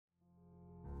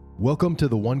Welcome to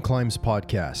the One Climbs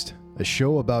podcast, a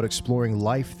show about exploring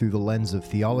life through the lens of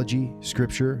theology,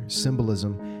 scripture,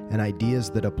 symbolism, and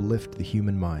ideas that uplift the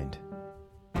human mind.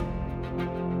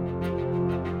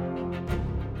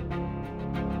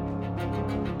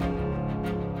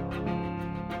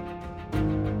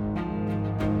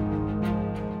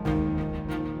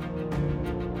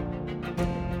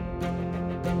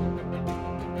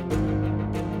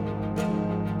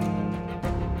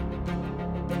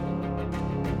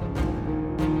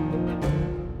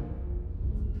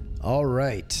 All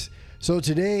right. So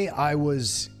today I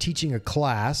was teaching a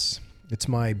class. It's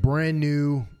my brand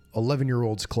new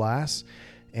 11-year-olds class,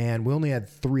 and we only had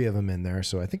 3 of them in there.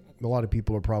 So I think a lot of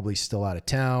people are probably still out of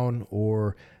town,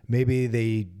 or maybe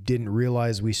they didn't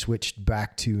realize we switched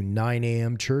back to 9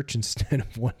 a.m. church instead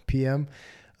of 1 p.m.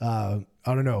 I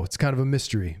don't know. It's kind of a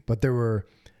mystery, but there were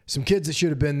some kids that should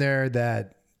have been there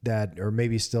that are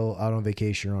maybe still out on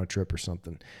vacation or on a trip or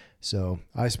something. So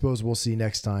I suppose we'll see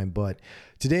next time. But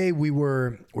today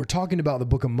we're talking about the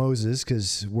book of Moses,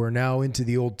 because we're now into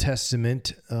the Old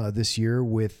Testament this year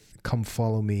with Come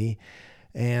Follow Me.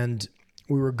 And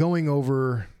we were going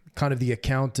over kind of the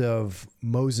account of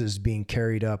Moses being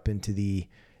carried up into the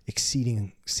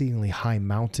exceedingly high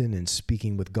mountain and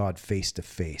speaking with God face to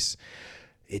face.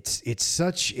 It's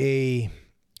such a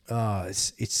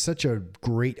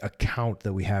great account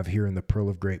that we have here in the Pearl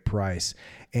of Great Price,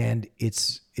 and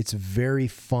it's very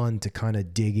fun to kind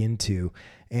of dig into.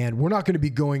 And we're not going to be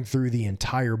going through the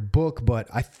entire book, but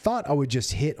I thought I would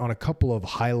just hit on a couple of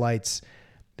highlights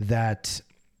that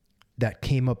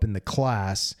came up in the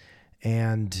class,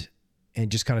 and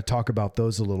just kind of talk about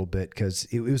those a little bit, because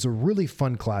it was a really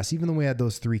fun class. Even though we had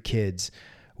those 3 kids,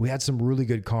 we had some really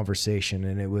good conversation,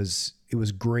 and it was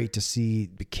great to see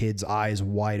the kids' eyes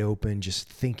wide open, just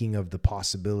thinking of the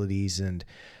possibilities and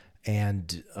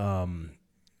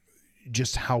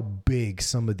just how big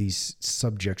some of these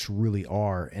subjects really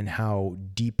are, and how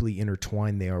deeply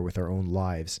intertwined they are with our own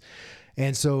lives.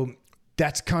 And so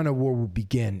that's kind of where we'll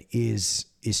begin, is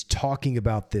talking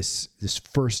about this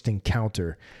first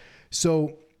encounter.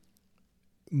 So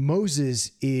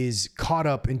Moses is caught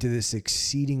up into this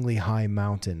exceedingly high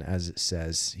mountain, as it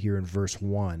says here in verse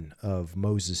 1 of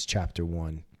Moses chapter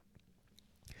 1.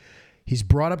 He's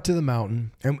brought up to the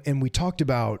mountain, and we talked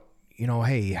about,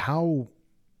 hey, how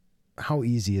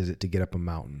easy is it to get up a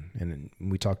mountain? And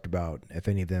we talked about if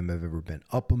any of them have ever been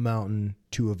up a mountain.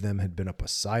 2 of them had been up a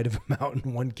side of a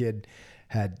mountain. One kid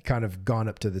had kind of gone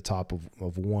up to the top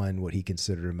of one, what he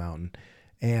considered a mountain.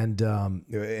 And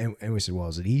we said, well,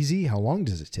 is it easy? How long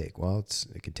does it take? Well,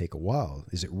 it can take a while.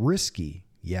 Is it risky?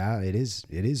 Yeah, it is.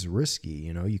 It is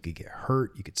risky. You could get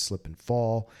hurt. You could slip and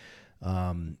fall.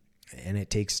 And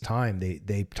it takes time.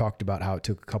 They talked about how it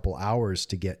took a couple hours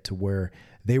to get to where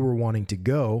they were wanting to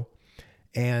go.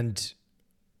 And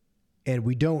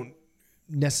we don't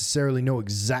necessarily know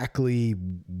exactly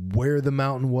where the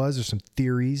mountain was. There's some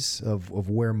theories of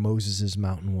where Moses'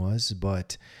 mountain was,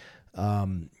 but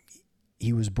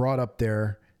he was brought up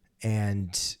there,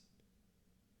 and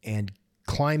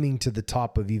climbing to the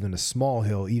top of even a small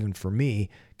hill, even for me,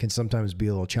 can sometimes be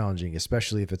a little challenging,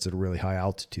 especially if it's at a really high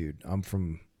altitude. I'm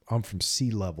from sea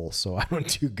level, so I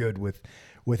don't do good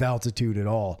with altitude at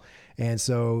all. And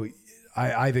so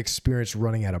I've experienced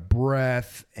running out of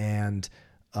breath, and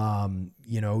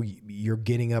you're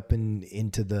getting up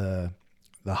into the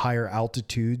higher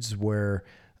altitudes where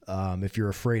if you're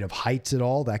afraid of heights at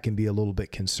all, that can be a little bit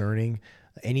concerning.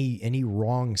 Any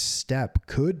wrong step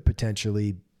could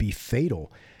potentially be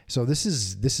fatal. So this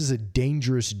is a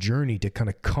dangerous journey to kind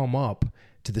of come up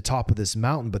to the top of this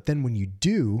mountain. But then when you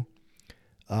do,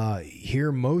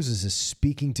 here Moses is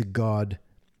speaking to God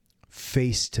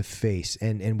face to face.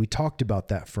 And we talked about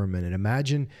that for a minute.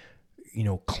 Imagine,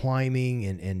 climbing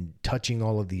and touching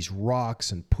all of these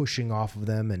rocks and pushing off of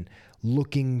them and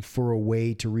looking for a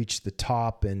way to reach the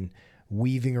top and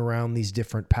weaving around these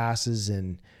different passes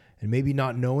and maybe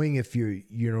not knowing if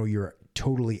you're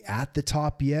totally at the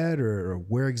top yet, or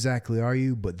where exactly are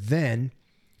you. But then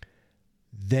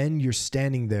you're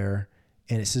standing there,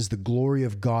 and it says the glory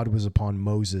of God was upon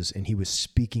Moses, and he was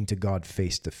speaking to God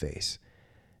face to face.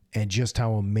 And just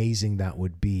how amazing that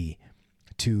would be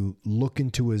to look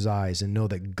into his eyes and know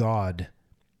that God,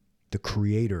 the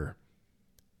Creator,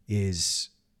 is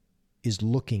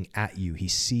looking at you. He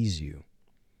sees you,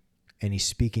 and he's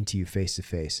speaking to you face to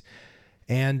face.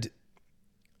 And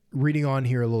reading on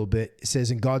here a little bit, it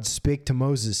says, and God spake to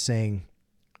Moses, saying,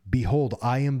 behold,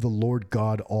 I am the Lord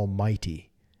God Almighty,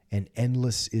 and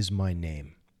endless is my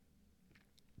name.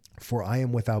 For I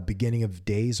am without beginning of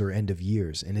days or end of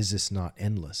years, and is this not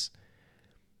endless?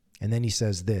 And then he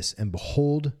says this, and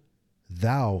behold,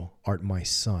 thou art my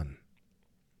son.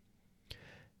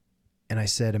 And I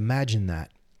said, imagine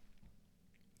that.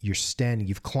 You're standing,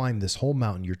 you've climbed this whole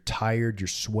mountain, you're tired, you're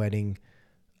sweating,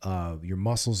 your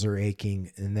muscles are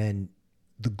aching, and then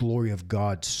the glory of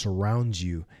God surrounds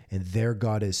you, and there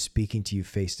God is speaking to you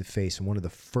face to face. And one of the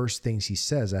first things he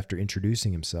says after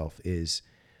introducing himself is,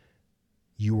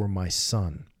 you are my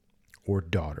son or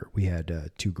daughter. We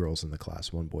had 2 girls in the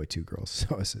class, 1 boy, 2 girls.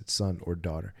 So I said son or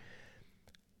daughter.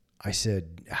 I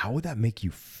said, how would that make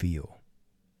you feel?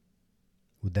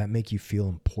 Would that make you feel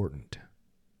important?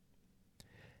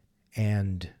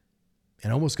 And I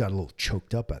almost got a little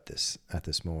choked up at this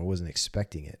moment. I wasn't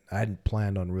expecting it. I hadn't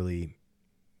planned on really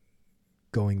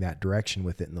going that direction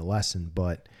with it in the lesson,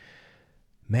 but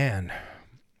man,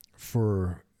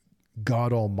 for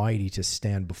God Almighty to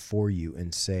stand before you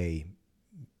and say,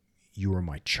 you are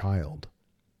my child,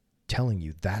 telling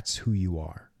you that's who you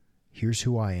are. Here's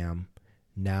who I am.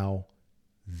 Now,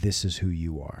 this is who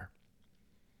you are.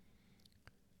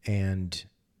 And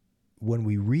when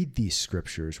we read these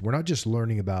scriptures, we're not just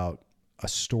learning about a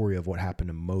story of what happened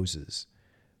to Moses.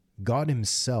 God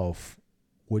himself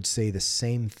would say the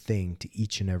same thing to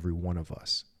each and every one of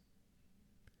us.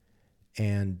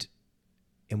 And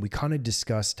we kind of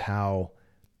discussed how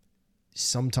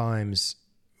sometimes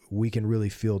we can really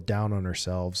feel down on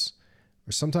ourselves,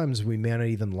 or sometimes we may not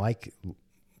even like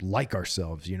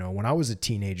ourselves. You know, when I was a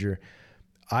teenager,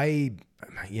 I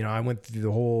went through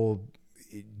the whole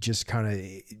just kind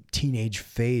of teenage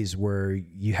phase where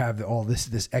you have all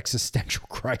this existential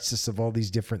crisis of all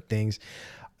these different things.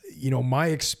 You know, my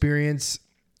experience,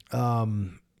 I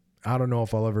don't know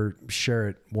if I'll ever share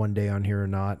it one day on here or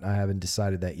not. I haven't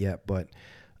decided that yet, but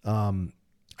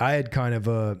I had kind of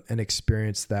an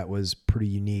experience that was pretty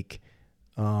unique.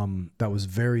 That was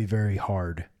very, very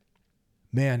hard.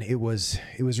 Man, it was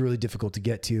really difficult to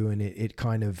get to, and it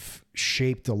kind of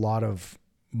shaped a lot of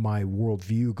my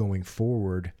worldview going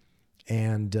forward.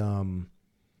 And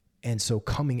so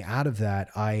coming out of that,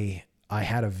 I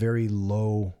had a very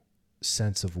low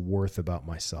sense of worth about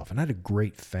myself. And I had a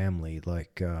great family,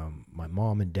 like my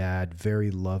mom and dad, very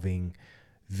loving,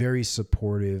 very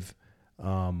supportive.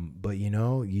 But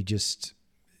you just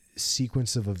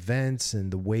sequence of events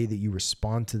and the way that you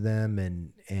respond to them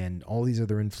and all these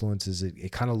other influences,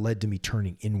 it kind of led to me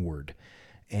turning inward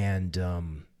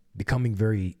and becoming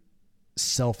very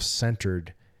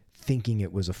self-centered, thinking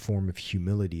it was a form of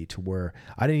humility, to where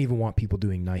I didn't even want people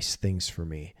doing nice things for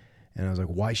me. And I was like,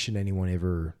 why should anyone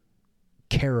ever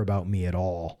care about me at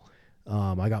all?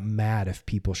 I got mad if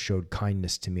people showed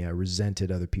kindness to me. I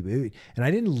resented other people. And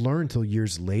I didn't learn till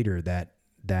years later that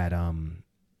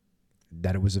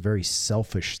it was a very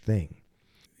selfish thing.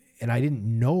 And I didn't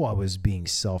know I was being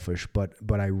selfish, but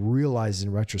I realized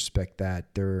in retrospect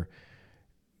that there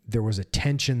was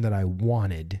attention that I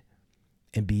wanted,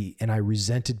 and I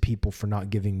resented people for not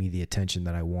giving me the attention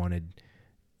that I wanted,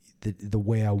 the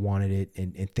way I wanted it,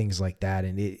 and things like that.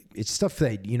 And it's stuff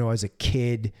that, as a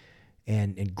kid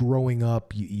and growing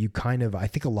up, you kind of, I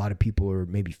think a lot of people are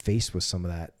maybe faced with some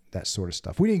of that sort of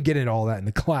stuff. We didn't get into all that in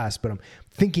the class, but I'm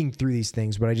thinking through these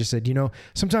things. But I just said,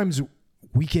 sometimes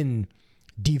we can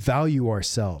devalue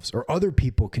ourselves, or other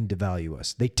people can devalue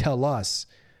us. They tell us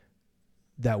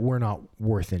that we're not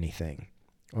worth anything,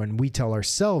 and we tell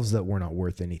ourselves that we're not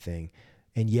worth anything.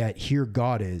 And yet here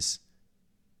God is,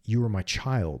 you are my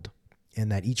child,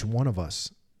 and that each one of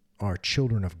us are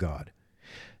children of God.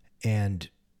 And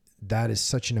that is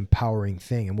such an empowering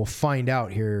thing. And we'll find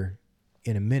out here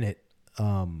in a minute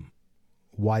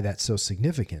why that's so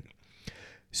significant.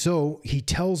 So he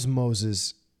tells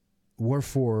Moses,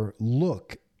 wherefore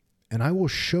look, and I will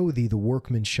show thee the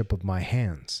workmanship of my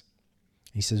hands.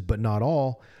 He says, but not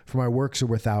all, for my works are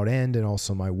without end, and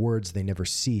also my words, they never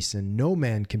cease. And no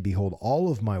man can behold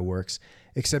all of my works,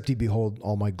 except he behold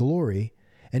all my glory.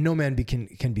 And no man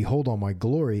can behold all my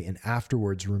glory, and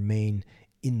afterwards remain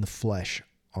in the flesh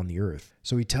on the earth.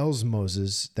 So he tells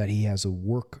Moses that he has a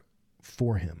work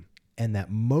for him, and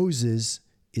that Moses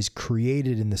is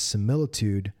created in the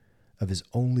similitude of his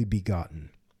only begotten.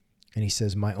 And he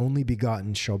says, my only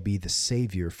begotten shall be the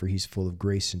Savior, for he's full of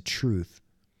grace and truth.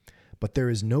 But there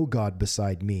is no God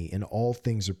beside me, and all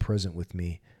things are present with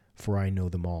me, for I know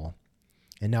them all.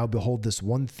 And now behold, this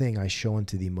one thing I show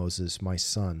unto thee, Moses, my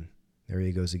son. There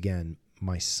he goes again,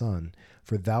 my son.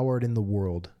 For thou art in the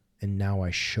world, and now I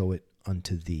show it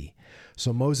unto thee.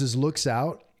 So Moses looks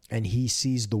out, and he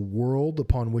sees the world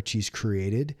upon which he's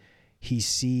created. He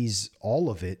sees all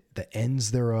of it, the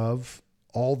ends thereof,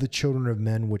 all the children of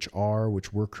men which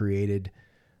were created.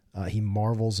 He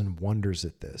marvels and wonders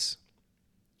at this.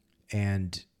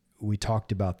 And we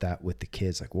talked about that with the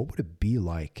kids. Like, what would it be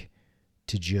like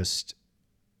to just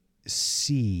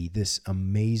see this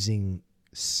amazing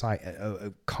sight,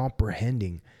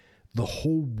 comprehending the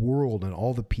whole world and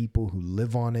all the people who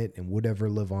live on it and would ever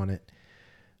live on it.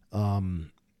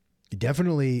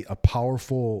 Definitely a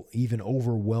powerful, even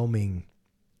overwhelming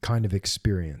kind of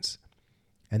experience.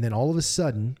 And then all of a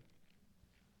sudden,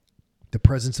 the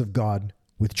presence of God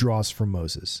withdraws from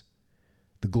Moses.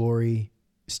 The glory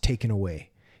is taken away.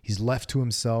 He's left to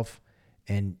himself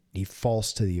and he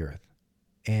falls to the earth.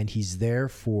 And he's there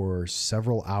for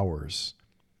several hours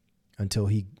until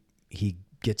he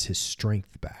gets his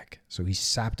strength back. So he's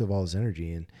sapped of all his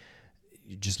energy and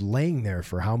just laying there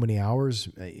for how many hours?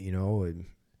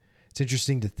 It's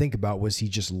interesting to think about. Was he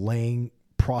just laying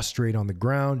prostrate on the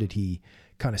ground? Did he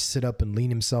kind of sit up and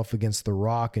lean himself against the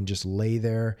rock and just lay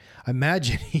there? I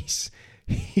imagine he's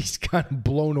kind of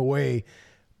blown away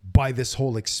by this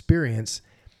whole experience.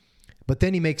 But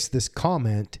then he makes this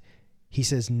comment. He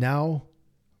says, "Now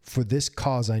for this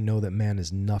cause I know that man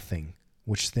is nothing,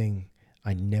 which thing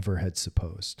I never had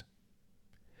supposed."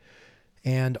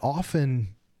 And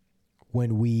often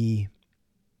when we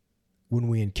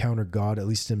encounter God, at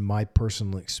least in my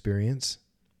personal experience,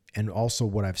 and also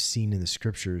what I've seen in the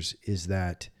scriptures, is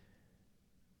that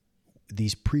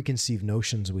these preconceived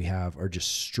notions we have are just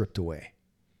stripped away.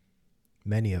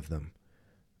 Many of them.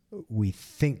 We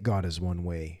think God is one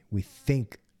way. We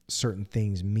think certain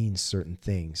things mean certain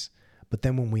things. But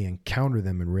then when we encounter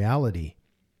them in reality,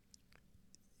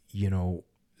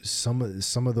 some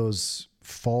of those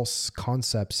false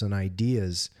concepts and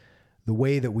ideas, the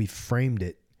way that we framed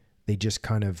it, they just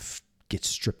kind of get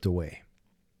stripped away.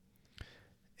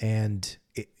 And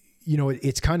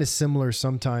it's kind of similar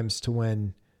sometimes to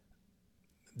when,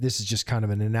 this is just kind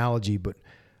of an analogy, but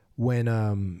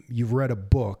when you've read a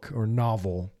book or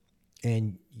novel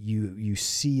and you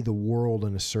see the world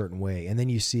in a certain way, and then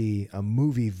you see a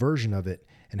movie version of it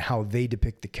and how they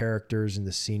depict the characters and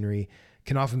the scenery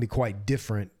can often be quite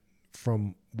different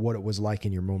from what it was like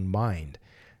in your own mind.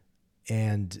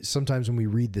 And sometimes when we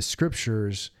read the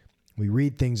scriptures, we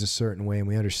read things a certain way and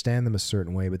we understand them a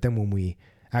certain way, but then when we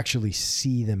actually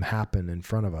see them happen in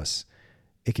front of us,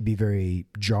 it can be very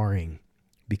jarring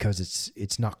because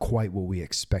it's not quite what we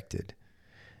expected.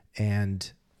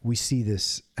 And we see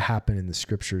this happen in the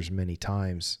scriptures many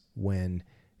times when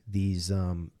these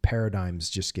paradigms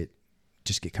just get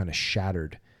kind of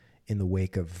shattered in the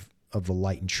wake of the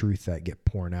light and truth that get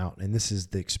poured out. And this is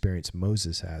the experience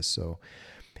Moses has. So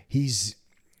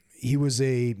he was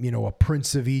a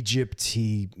prince of Egypt.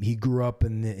 He grew up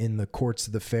in the courts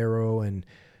of the Pharaoh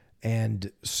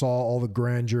and saw all the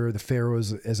grandeur. The Pharaoh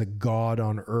as a god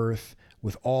on earth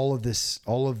with all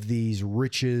of these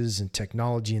riches and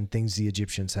technology and things the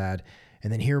Egyptians had.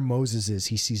 And then here Moses is,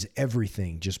 he sees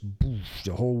everything, just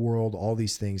the whole world, all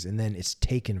these things. And then it's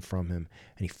taken from him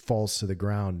and he falls to the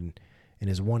ground. And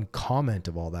his one comment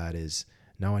of all that is,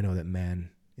 "Now I know that man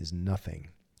is nothing,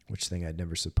 which thing I'd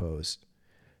never supposed."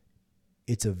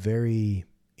 It's a very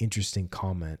interesting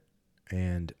comment.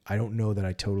 And I don't know that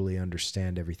I totally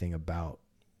understand everything about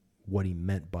what he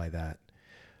meant by that.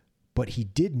 But he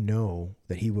did know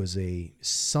that he was a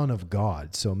son of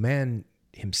God. So man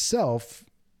himself,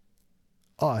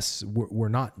 us, we're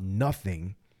not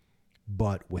nothing,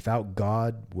 but without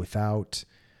God, without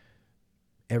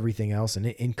everything else, and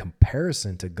in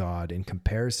comparison to God, in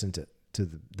comparison to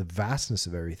the vastness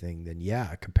of everything, then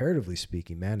yeah, comparatively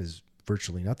speaking, man is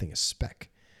virtually nothing, a speck.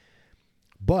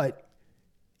 But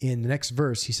in the next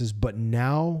verse, he says, "But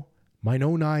now mine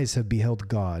own eyes have beheld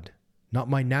God, not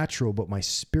my natural, but my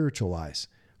spiritual eyes.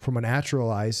 For my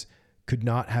natural eyes could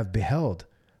not have beheld,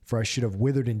 for I should have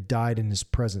withered and died in his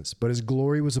presence. But his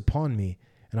glory was upon me,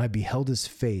 and I beheld his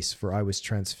face, for I was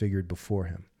transfigured before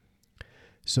him."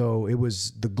 So it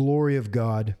was the glory of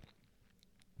God,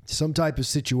 some type of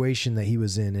situation that he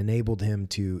was in enabled him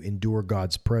to endure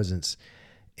God's presence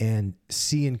and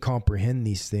see and comprehend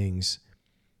these things,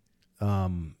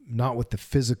 not with the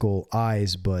physical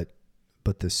eyes, but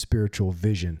the spiritual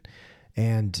vision.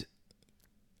 And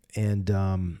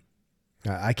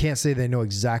I can't say they know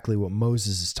exactly what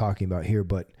Moses is talking about here,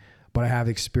 but I have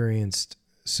experienced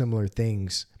similar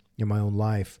things in my own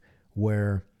life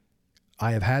where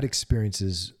I have had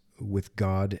experiences with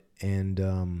God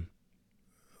and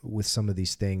with some of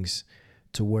these things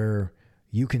to where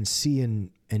you can see and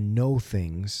know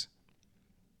things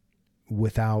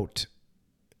without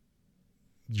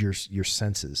your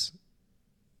senses.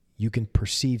 You can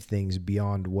perceive things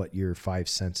beyond what your five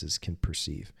senses can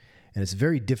perceive. And it's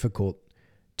very difficult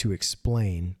to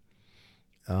explain.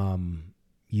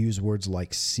 Use words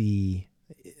like see.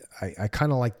 I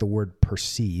kind of like the word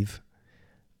perceive,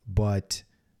 but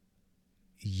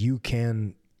you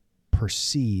can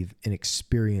perceive and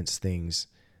experience things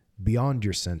beyond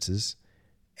your senses.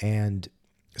 And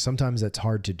sometimes that's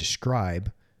hard to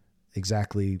describe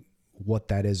exactly what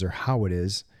that is or how it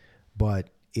is, but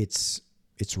it's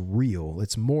real.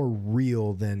 It's more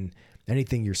real than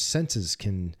anything your senses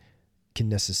can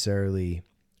necessarily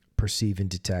perceive and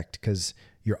detect, because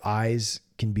your eyes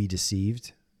can be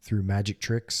deceived through magic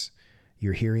tricks.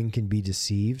 Your hearing can be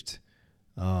deceived.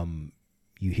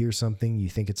 You hear something, you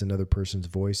think it's another person's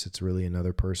voice, it's really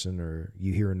another person, or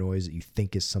you hear a noise that you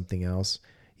think is something else.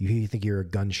 You think you hear a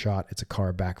gunshot, it's a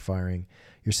car backfiring.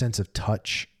 Your sense of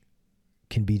touch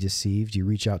can be deceived. You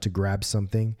reach out to grab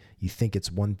something, you think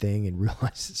it's one thing and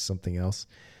realize it's something else.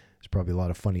 There's probably a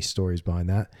lot of funny stories behind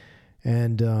that.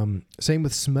 And same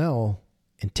with smell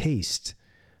and taste.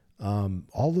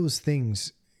 All those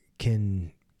things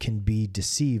can be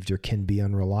deceived or can be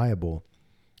unreliable.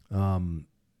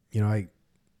 I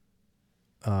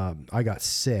got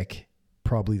sick,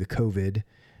 probably the COVID,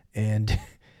 and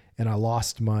I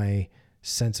lost my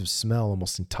sense of smell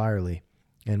almost entirely.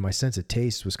 And my sense of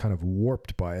taste was kind of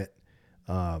warped by it.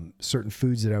 Certain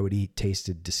foods that I would eat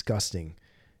tasted disgusting.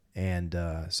 And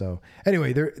so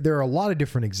anyway, there are a lot of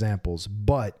different examples,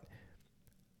 but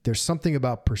there's something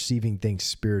about perceiving things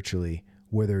spiritually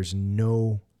where there's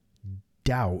no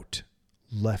doubt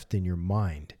left in your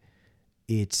mind.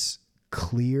 It's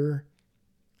clear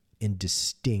and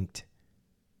distinct,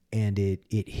 and it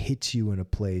hits you in a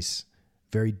place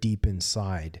very deep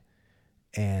inside.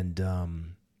 And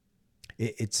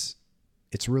it's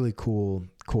really cool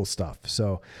stuff.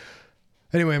 So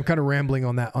anyway, I'm kind of rambling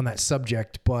on that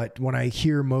subject, but when I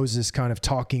hear Moses kind of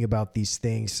talking about these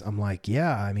things, I'm like,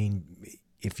 yeah, I mean,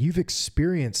 if you've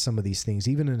experienced some of these things,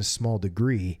 even in a small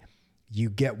degree, you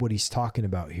get what he's talking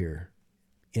about here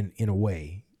in a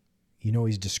way. You know,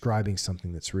 he's describing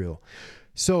something that's real.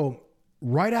 So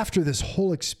right after this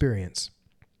whole experience,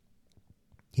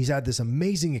 he's had this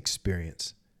amazing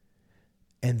experience.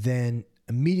 And then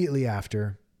immediately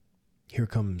after, here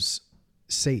comes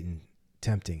Satan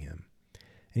tempting him.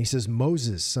 And he says,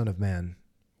 Moses, son of man,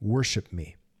 worship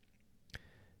me.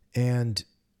 And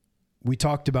we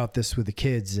talked about this with the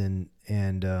kids and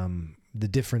the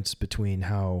difference between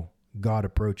how God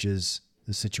approaches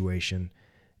the situation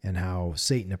and how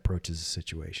Satan approaches the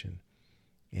situation.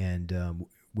 And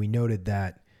we noted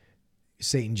that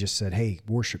Satan just said, hey,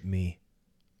 worship me,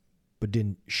 but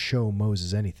didn't show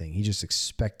Moses anything. He just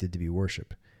expected to be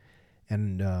worshiped.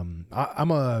 And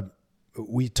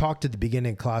we talked at the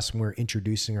beginning of class when we were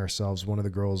introducing ourselves. One of the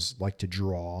girls liked to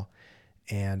draw.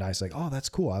 And I was like, oh, that's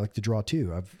cool. I like to draw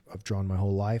too. I've drawn my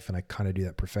whole life, and I kind of do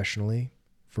that professionally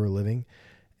for a living.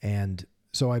 And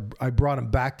so I brought him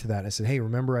back to that. I said, hey,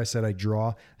 remember I said I draw?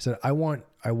 I said, I want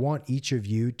each of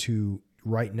you to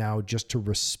right now just to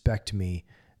respect me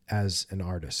as an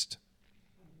artist.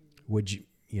 Would you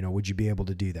be able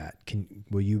to do that?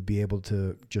 Will you be able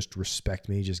to just respect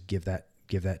me? Just give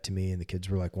that to me? And the kids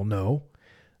were like, well, no,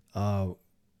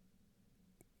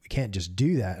 we can't just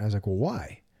do that. And I was like, well,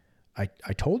 why?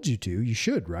 I told you to. You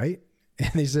should, right?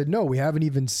 And they said, no, we haven't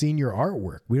even seen your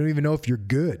artwork. We don't even know if you're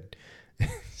good.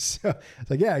 So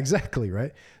it's like, yeah, exactly,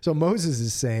 right? So Moses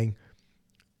is saying,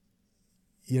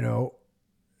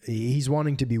 he's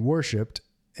wanting to be worshipped.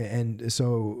 And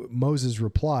so Moses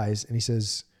replies and he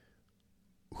says,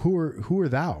 Who are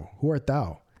thou? Who art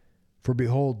thou? For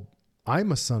behold,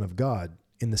 I'm a son of God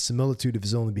in the similitude of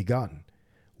his only begotten.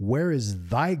 Where is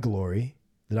thy glory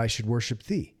that I should worship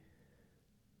thee?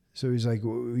 So he's like,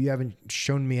 well, you haven't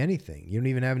shown me anything. You don't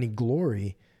even have any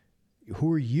glory.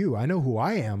 Who are you? I know who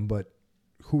I am, but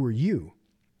who are you?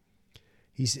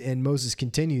 And Moses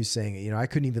continues saying, I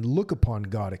couldn't even look upon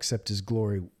God except his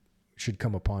glory should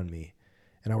come upon me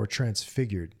and I were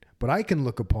transfigured. But I can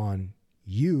look upon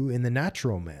you in the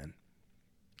natural man.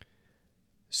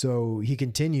 So he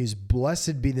continues,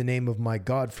 blessed be the name of my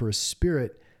God, for his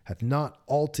spirit hath not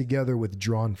altogether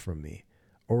withdrawn from me,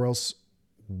 or else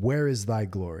where is thy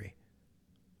glory?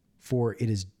 For it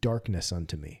is darkness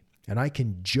unto me, and I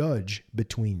can judge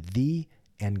between thee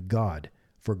and God.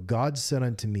 For God said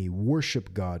unto me,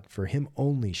 worship God, for him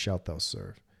only shalt thou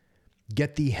serve.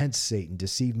 Get thee hence, Satan,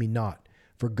 deceive me not.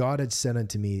 For God had said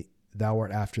unto me, thou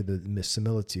art after the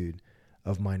similitude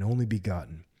of mine only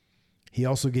begotten. He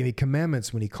also gave me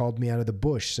commandments when he called me out of the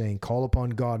bush, saying, call upon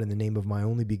God in the name of my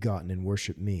only begotten and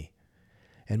worship me.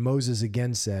 And Moses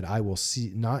again said, I will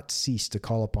not cease to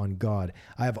call upon God.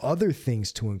 I have other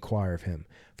things to inquire of him.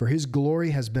 For his glory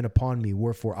has been upon me,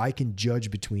 wherefore I can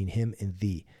judge between him and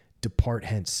thee. Depart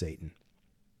hence, Satan.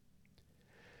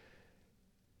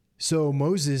 So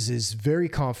Moses is very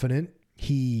confident.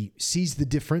 He sees the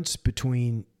difference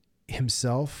between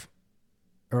himself,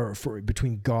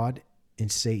 between God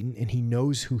and Satan, and he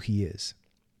knows who he is.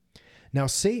 Now,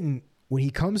 Satan, when he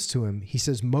comes to him, he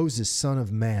says, Moses, son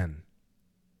of man.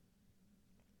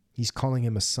 He's calling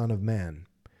him a son of man.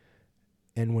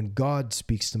 And when God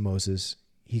speaks to Moses,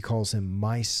 he calls him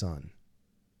my son,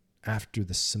 after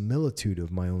the similitude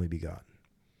of my only begotten.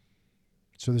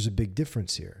 So there's a big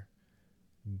difference here.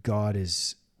 God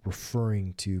is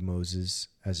referring to Moses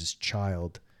as his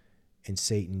child, and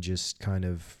Satan just kind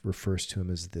of refers to him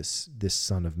as this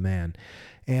son of man.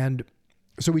 And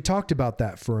so we talked about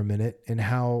that for a minute, and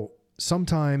how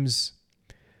sometimes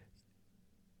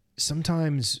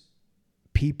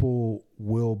people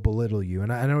will belittle you.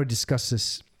 And I know I discussed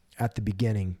this at the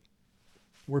beginning,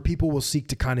 where people will seek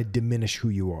to kind of diminish who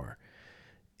you are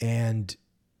and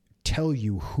tell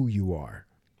you who you are.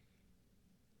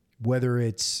 Whether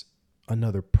it's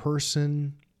another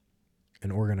person,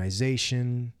 an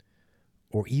organization,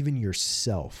 or even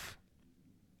yourself.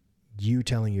 You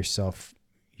telling yourself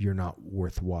you're not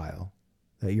worthwhile,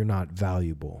 that you're not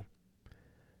valuable.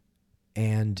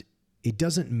 And it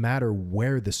doesn't matter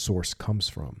where the source comes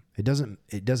from. It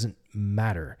doesn't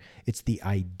matter. It's the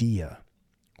idea.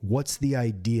 What's the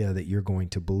idea that you're going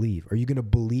to believe? Are you going to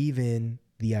believe in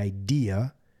the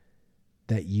idea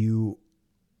that you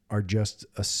are just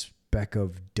a speck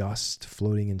of dust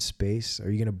floating in space?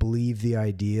 Are you going to believe the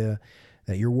idea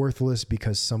that you're worthless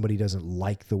because somebody doesn't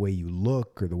like the way you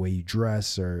look or the way you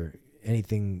dress or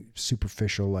anything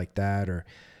superficial like that, or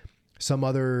some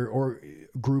other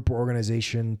group or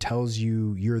organization tells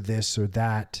you you're this or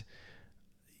that?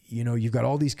 You know, you've got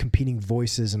all these competing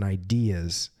voices and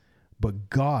ideas, but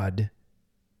God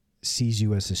sees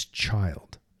you as his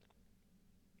child.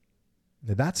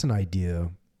 Now, that's an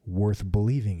idea worth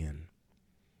believing in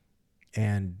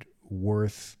and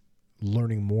worth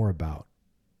learning more about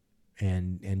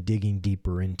and digging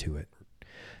deeper into it.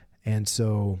 And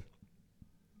so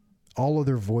all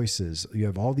other voices, you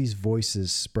have all these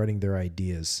voices spreading their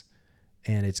ideas,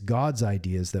 and it's God's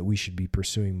ideas that we should be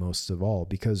pursuing most of all,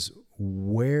 because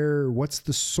what's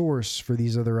the source for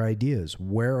these other ideas?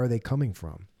 Where are they coming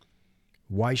from?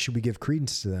 Why should we give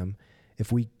credence to them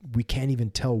if we can't even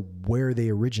tell where they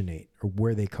originate or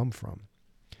where they come from?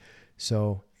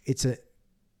 So it's a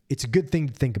good thing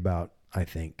to think about, I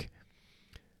think.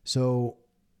 So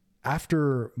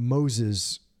after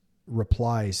Moses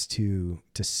replies to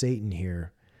Satan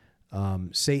here,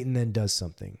 Satan then does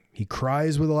something. He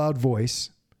cries with a loud voice,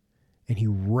 and he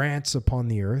rants upon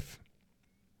the earth,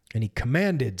 and he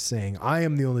commanded, saying, I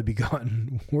am the only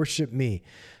begotten, worship me.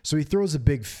 So he throws a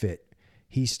big fit.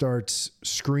 He starts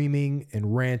screaming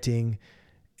and ranting.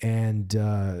 And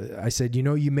I said,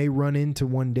 you may run into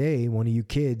one day, one of you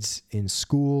kids in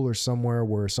school or somewhere,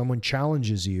 where someone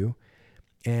challenges you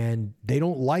and they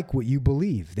don't like what you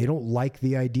believe. They don't like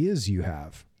the ideas you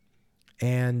have.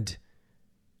 And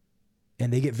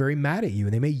they get very mad at you,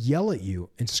 and they may yell at you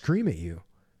and scream at you.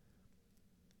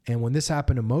 And when this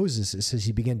happened to Moses, it says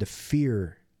he began to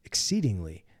fear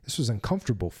exceedingly. This was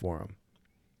uncomfortable for him.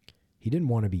 He didn't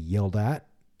want to be yelled at,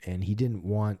 and he didn't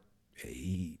want,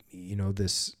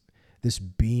 this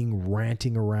being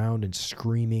ranting around and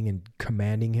screaming and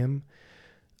commanding him,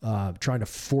 trying to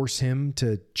force him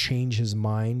to change his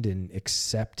mind and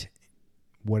accept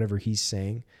whatever he's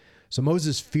saying. So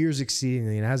Moses fears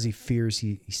exceedingly, and as he fears,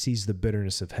 he sees the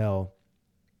bitterness of hell.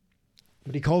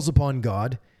 But he calls upon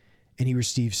God, and he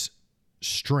receives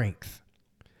strength.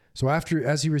 So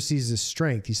as he receives this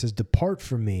strength, he says, depart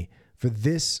from me, for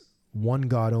this one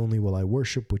God only will I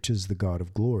worship, which is the God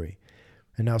of glory.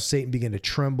 And now Satan began to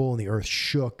tremble, and the earth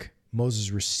shook.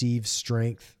 Moses received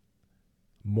strength,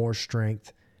 more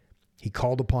strength. He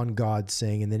called upon God,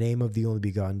 saying, in the name of the only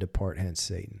begotten, depart hence,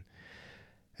 Satan.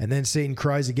 And then Satan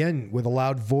cries again with a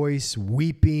loud voice,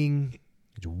 weeping.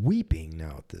 He's weeping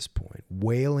now at this point,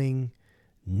 wailing,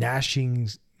 gnashing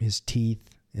his teeth,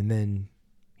 and then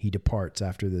he departs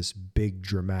after this big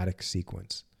dramatic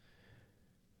sequence.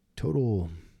 Total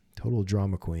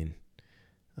drama queen.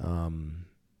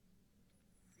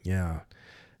 Yeah.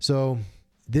 So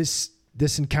this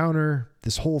encounter,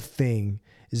 this whole thing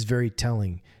is very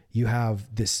telling. You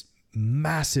have this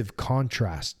massive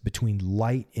contrast between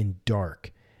light and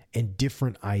dark and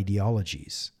different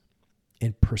ideologies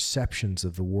and perceptions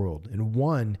of the world. And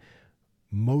one,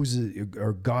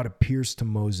 God appears to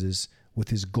Moses with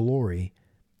his glory,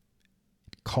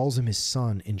 calls him his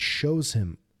son, and shows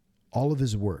him all of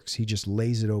his works. He just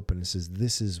lays it open and says,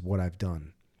 this is what I've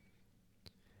done.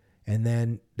 And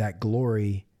then that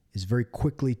glory is very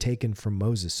quickly taken from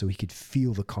Moses so he could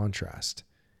feel the contrast.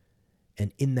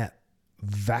 And in that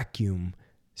vacuum,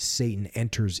 Satan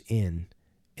enters in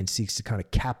and seeks to kind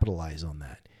of capitalize on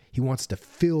that. He wants to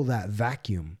fill that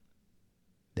vacuum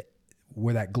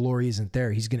where that glory isn't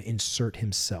there. He's going to insert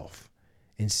himself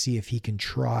and see if he can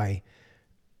try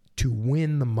to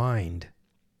win the mind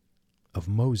of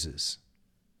Moses.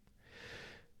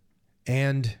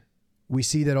 And we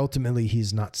see that ultimately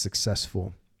he's not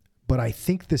successful. But I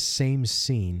think the same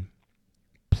scene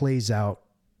plays out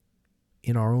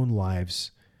in our own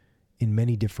lives in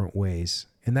many different ways.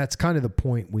 And that's kind of the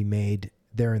point we made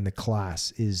there in the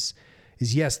class is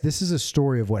yes, this is a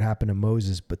story of what happened to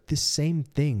Moses, but this same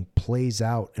thing plays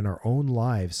out in our own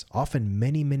lives, often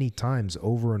many, many times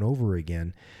over and over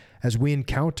again, as we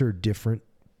encounter different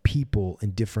people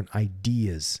and different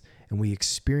ideas, and we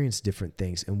experience different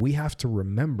things. And we have to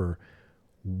remember,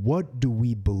 what do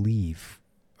we believe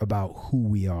about who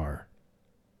we are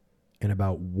and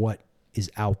about what is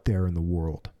out there in the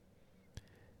world?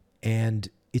 And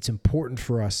it's important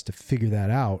for us to figure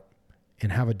that out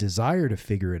and have a desire to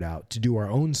figure it out, to do our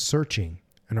own searching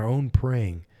and our own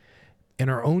praying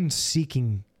and our own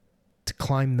seeking to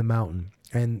climb the mountain.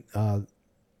 And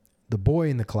the boy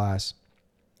in the class,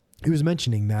 he was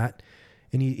mentioning that,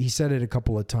 and he said it a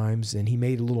couple of times, and he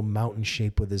made a little mountain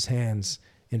shape with his hands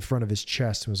in front of his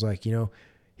chest and was like,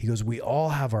 he goes, we all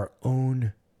have our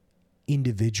own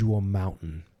individual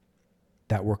mountain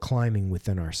that we're climbing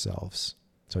within ourselves.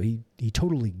 So he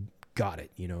totally got it.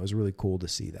 It was really cool to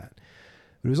see that.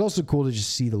 But it was also cool to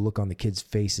just see the look on the kids'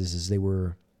 faces as they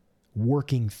were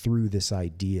working through this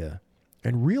idea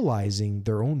and realizing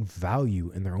their own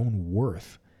value and their own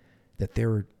worth, that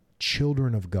they're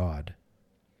children of God,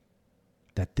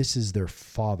 that this is their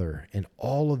Father, and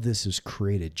all of this is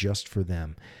created just for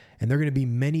them. And there are going to be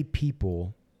many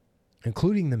people,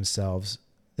 including themselves,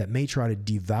 that may try to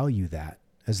devalue that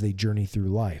as they journey through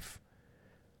life.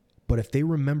 But if they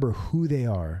remember who they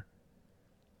are,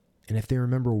 and if they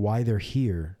remember why they're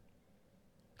here,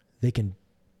 they can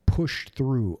push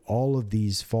through all of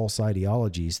these false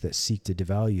ideologies that seek to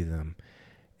devalue them,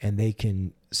 and they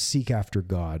can seek after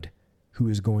God, who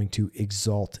is going to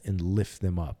exalt and lift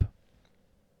them up.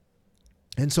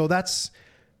 And so that's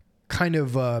kind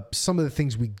of some of the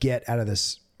things we get out of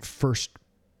this first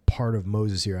part of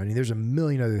Moses here. I mean, there's a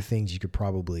million other things you could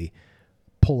probably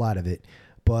pull out of it,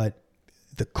 but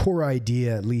the core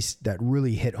idea, at least that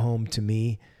really hit home to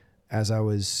me as I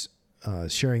was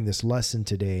sharing this lesson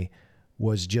today,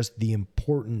 was just the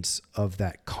importance of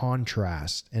that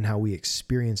contrast and how we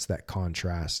experience that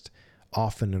contrast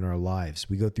often in our lives.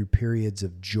 We go through periods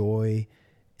of joy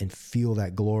and feel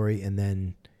that glory, and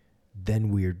then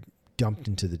we're dumped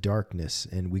into the darkness,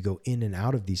 and we go in and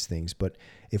out of these things. But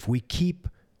if we keep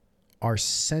our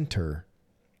center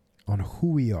on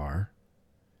who we are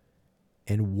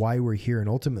and why we're here, and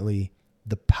ultimately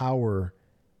the power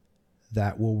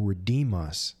that will redeem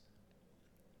us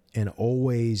and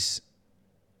always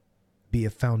be a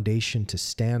foundation to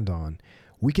stand on,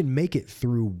 we can make it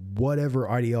through whatever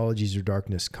ideologies or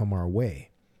darkness come our way.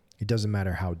 It doesn't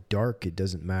matter how dark, it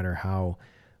doesn't matter how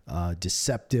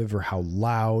deceptive or how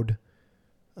loud,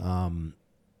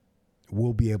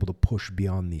 we'll be able to push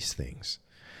beyond these things.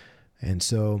 And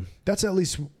so that's at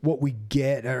least what we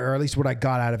get, or at least what I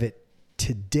got out of it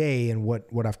today, and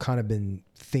what I've kind of been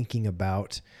thinking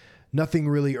about. Nothing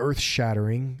really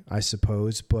earth-shattering, I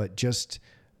suppose, but just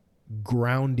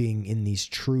grounding in these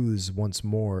truths once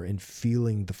more and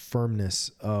feeling the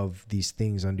firmness of these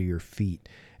things under your feet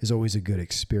is always a good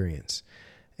experience.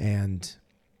 And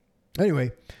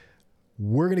anyway,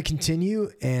 we're going to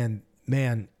continue, and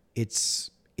man,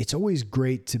 it's always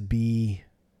great to be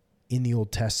in the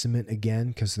Old Testament again,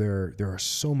 because there are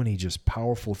so many just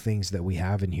powerful things that we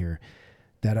have in here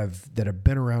that have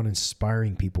been around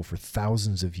inspiring people for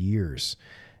thousands of years.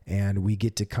 And we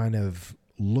get to kind of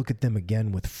look at them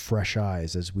again with fresh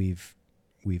eyes as we've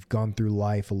gone through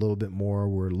life a little bit more.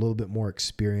 We're a little bit more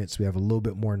experienced. We have a little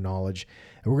bit more knowledge.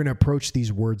 And we're going to approach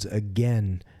these words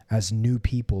again as new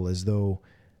people, as though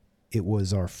it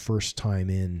was our first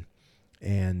time in,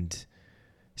 and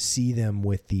see them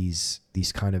with these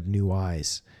kind of new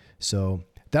eyes. So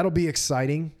that'll be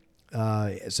exciting.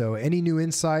 So any new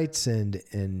insights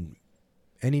and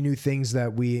any new things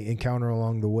that we encounter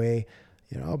along the way,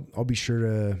 I'll be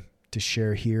sure to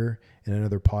share here in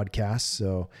another podcast.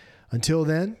 So until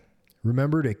then,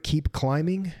 remember to keep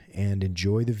climbing and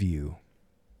enjoy the view.